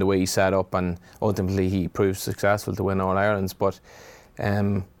pioneering in the way he set up, and ultimately he proved successful to win All Irelands. But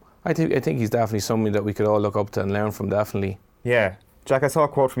I think he's definitely somebody that we could all look up to and learn from, definitely. Yeah. Jack, I saw a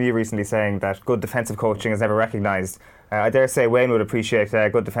quote from you recently saying that good defensive coaching is never recognised. I dare say Wayne would appreciate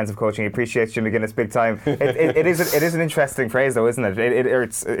good defensive coaching. He appreciates Jim McGuinness big time. It is an interesting phrase, though, isn't it?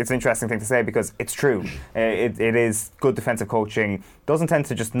 It's an interesting thing to say because it's true. It is good defensive coaching. Doesn't tend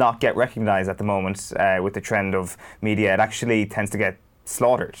to just not get recognised at the moment with the trend of media. It actually tends to get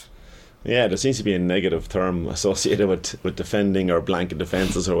slaughtered. Yeah, there seems to be a negative term associated with defending or blanket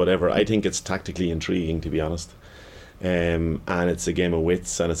defences or whatever. I think it's tactically intriguing, to be honest. And it's a game of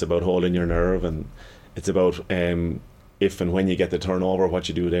wits, and it's about holding your nerve, and it's about if and when you get the turnover, what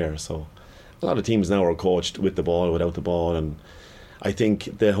you do there. So a lot of teams now are coached with the ball, without the ball, and I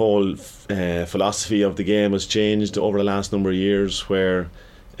think the whole philosophy of the game has changed over the last number of years, where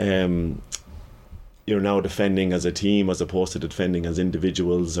you're now defending as a team as opposed to defending as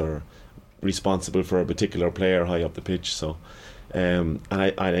individuals or responsible for a particular player high up the pitch. So and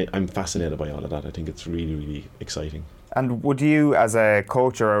I'm fascinated by all of that. I think it's really, really exciting. And would you, as a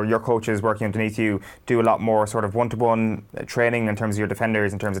coach, or your coaches working underneath you, do a lot more sort of one-to-one training in terms of your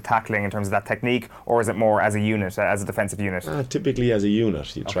defenders, in terms of tackling, in terms of that technique, or is it more as a unit, as a defensive unit? Typically as a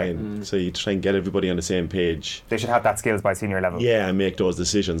unit. You try and get everybody on the same page. They should have that skills by senior level. Yeah, and make those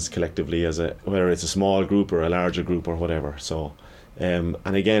decisions collectively, whether it's a small group or a larger group or whatever. So, and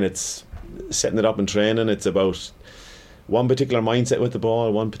again, it's setting it up in training. It's about one particular mindset with the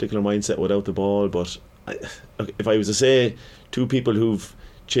ball, one particular mindset without the ball. But if I was to say two people who've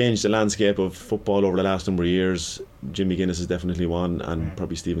changed the landscape of football over the last number of years, Jim McGuinness is definitely one, and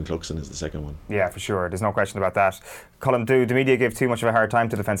probably Stephen Cluxon is the second one. Yeah, for sure. There's no question about that. Colm, do the media give too much of a hard time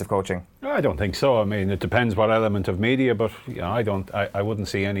to defensive coaching? I don't think so. I mean, it depends what element of media, but I wouldn't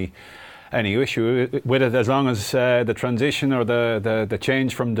see any issue with it as long as the transition or the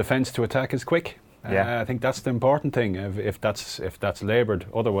change from defence to attack is quick. I think that's the important thing. If that's laboured,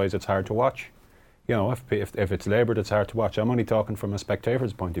 otherwise it's hard to watch. You know, if it's laboured, it's hard to watch. I'm only talking from a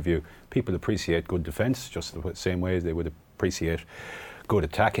spectator's point of view. People appreciate good defence just the same way as they would appreciate good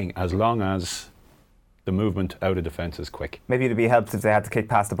attacking, as long as the movement out of defence is quick. Maybe it'd be helped if they had to kick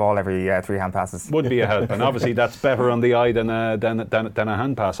past the ball every 3 hand passes. Would be a help, and obviously that's better on the eye than a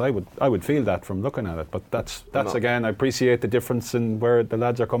hand pass. I would feel that from looking at it, but that's again, I appreciate the difference in where the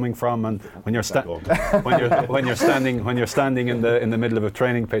lads are coming from, and when you're standing in the middle of a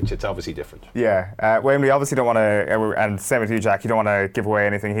training pitch, it's obviously different. Yeah, Wayne, we obviously don't want to, and same with you, Jack. You don't want to give away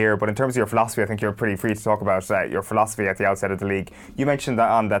anything here, but in terms of your philosophy, I think you're pretty free to talk about your philosophy at the outset of the league. You mentioned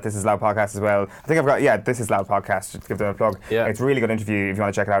that on that This Is Loud podcast as well. I think I've got This Is Loud podcast, just to give them a plug. Yeah. It's a really good interview if you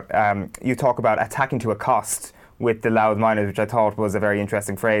want to check it out. You talk about attacking to a cost with the Louth Miners, which I thought was a very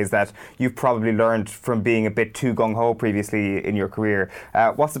interesting phrase that you've probably learned from being a bit too gung-ho previously in your career.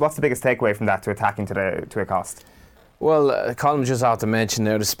 What's the biggest takeaway from that, to attacking to a cost? Well, Colm just had to mention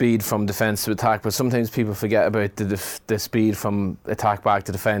there the speed from defence to attack, but sometimes people forget about the speed from attack back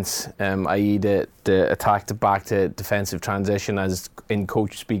to defence, i.e. the attack to back to defensive transition, as in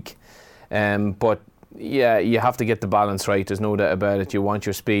coach speak. But yeah, you have to get the balance right. There's no doubt about it. You want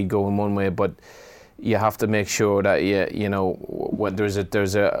your speed going one way, but you have to make sure that you know when there's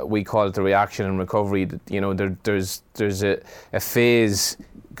a we call it the reaction and recovery. You know, there's a phase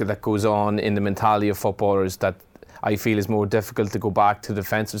that goes on in the mentality of footballers that I feel is more difficult to go back to the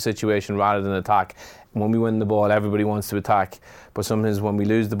defensive situation rather than attack. When we win the ball, everybody wants to attack, but sometimes when we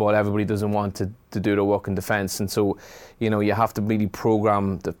lose the ball, everybody doesn't want to do their work in defence. And so, you know, you have to really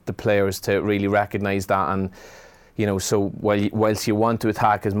program the players to really recognise that. And you know, so whilst you want to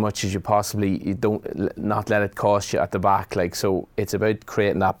attack as much as you possibly, you don't not let it cost you at the back. Like, so it's about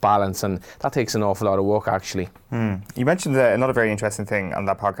creating that balance, and that takes an awful lot of work actually. You mentioned another very interesting thing on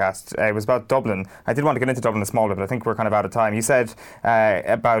that podcast. It was about Dublin. I did want to get into Dublin a small bit, but I think we're kind of out of time. You said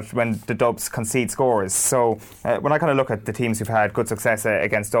about when the Dubs concede scores. So when I kind of look at the teams who've had good success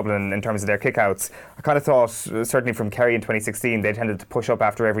against Dublin in terms of their kickouts, I kind of thought, certainly from Kerry in 2016, they tended to push up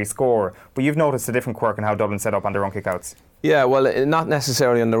after every score. But you've noticed a different quirk in how Dublin set up on their own kickouts. Yeah, well, not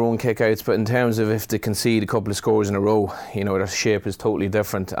necessarily on their own kickouts, but in terms of if they concede a couple of scores in a row, you know, their shape is totally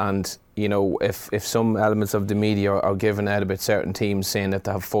different. And you know, if some elements of the media are given out about certain teams saying that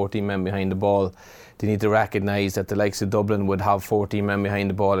they have 14 men behind the ball, they need to recognise that the likes of Dublin would have 14 men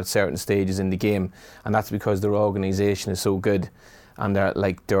behind the ball at certain stages in the game, and that's because their organisation is so good, and they're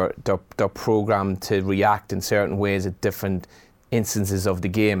programmed to react in certain ways at different instances of the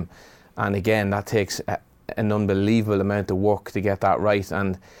game. And again, that takes an unbelievable amount of work to get that right.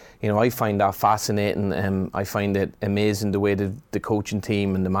 And you know, I find that fascinating. I find it amazing the way the coaching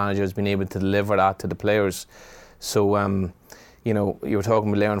team and the manager has been able to deliver that to the players. So you know, you were talking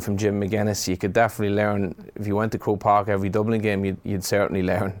about learning from Jim McGuinness. You could definitely learn. If you went to Croke Park every Dublin game, you'd certainly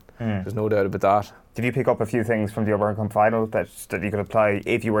learn. There's no doubt about that. Did you pick up a few things from the Oberham Cup final that you could apply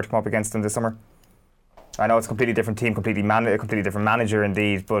if you were to come up against them this summer? I know it's a completely different team, completely different manager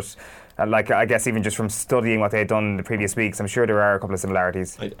indeed, but like, I guess even just from studying what they had done in the previous weeks, I'm sure there are a couple of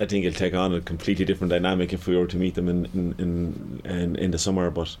similarities. I think it'll take on a completely different dynamic if we were to meet them in the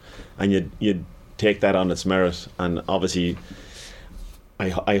summer, and you'd take that on its merit. And obviously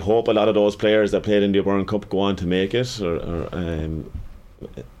I hope a lot of those players that played in the Oberham Cup go on to make it,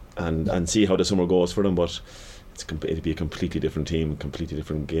 and see how the summer goes for them. But it'd be a completely different team, completely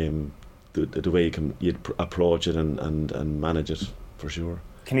different game. The way you'd approach it and manage it, for sure.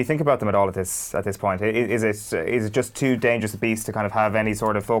 Can you think about them at all at this point? Is it just too dangerous a beast to kind of have any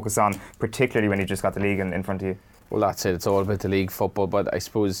sort of focus on, particularly when you've just got the league in front of you? Well, that's it. It's all about the league football. But I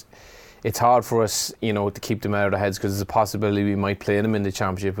suppose it's hard for us, you know, to keep them out of our heads, because there's a possibility we might play them in the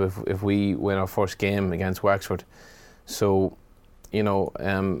championship if we win our first game against Wexford. So, you know,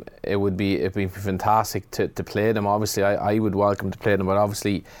 it'd be fantastic to play them. Obviously, I would welcome to play them, but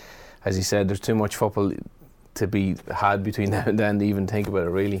obviously, as you said, there's too much football to be had between now and then to even think about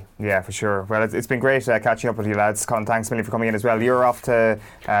it, really. Yeah, for sure. Well, it's been great catching up with you lads. Colin, thanks a million for coming in as well. You're off to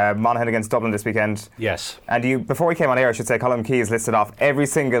Monaghan against Dublin this weekend. Yes. And before we came on air, I should say, Colm Keys listed off every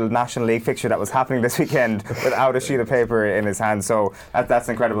single National League fixture that was happening this weekend without a sheet of paper in his hand. So that's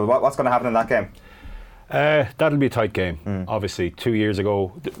incredible. What's going to happen in that game? That'll be a tight game. Obviously, 2 years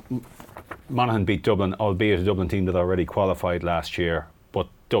ago, Monaghan beat Dublin, albeit a Dublin team that already qualified last year. But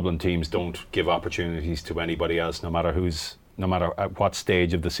Dublin teams don't give opportunities to anybody else, no matter at what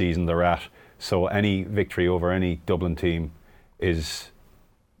stage of the season they're at. So any victory over any Dublin team is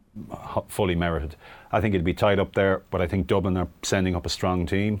fully merited. I think it'll be tight up there, but I think Dublin are sending up a strong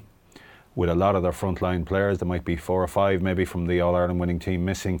team with a lot of their frontline players. There might be 4 or 5 maybe from the All-Ireland winning team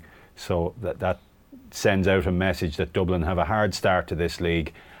missing. So that sends out a message that Dublin have a hard start to this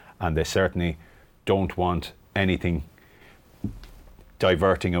league, and they certainly don't want anything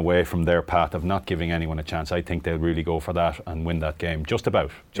diverting away from their path of not giving anyone a chance. I think they'll really go for that and win that game, just about,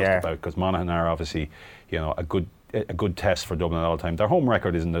 because Monaghan are obviously, you know, a good test for Dublin at all time. Their home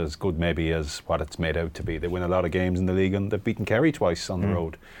record isn't as good maybe as what it's made out to be. They win a lot of games in the league, and they've beaten Kerry twice on the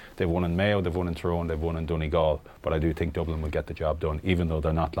road. They've won in Mayo, they've won in Tyrone, they've won in Donegal. But I do think Dublin will get the job done, even though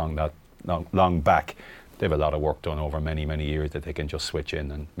they're not long back. They have a lot of work done over many, many years that they can just switch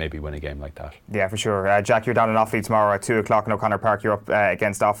in and maybe win a game like that. Yeah, for sure. Jack, you're down in Offaly tomorrow at 2 o'clock in O'Connor Park. You're up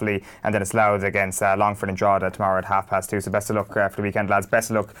against Offaly, and then it's Louth against Longford and Drogheda tomorrow at 2:30. So best of luck for the weekend, lads.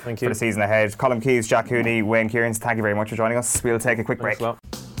 Best of luck for the season ahead. Colm Keys, Jack Cooney, Wayne Kierans, thank you very much for joining us. We'll take a quick break.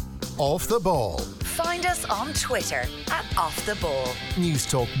 Off the Ball. Find us on Twitter at Off the Ball. News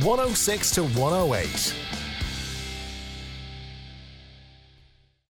Talk 106 to 108.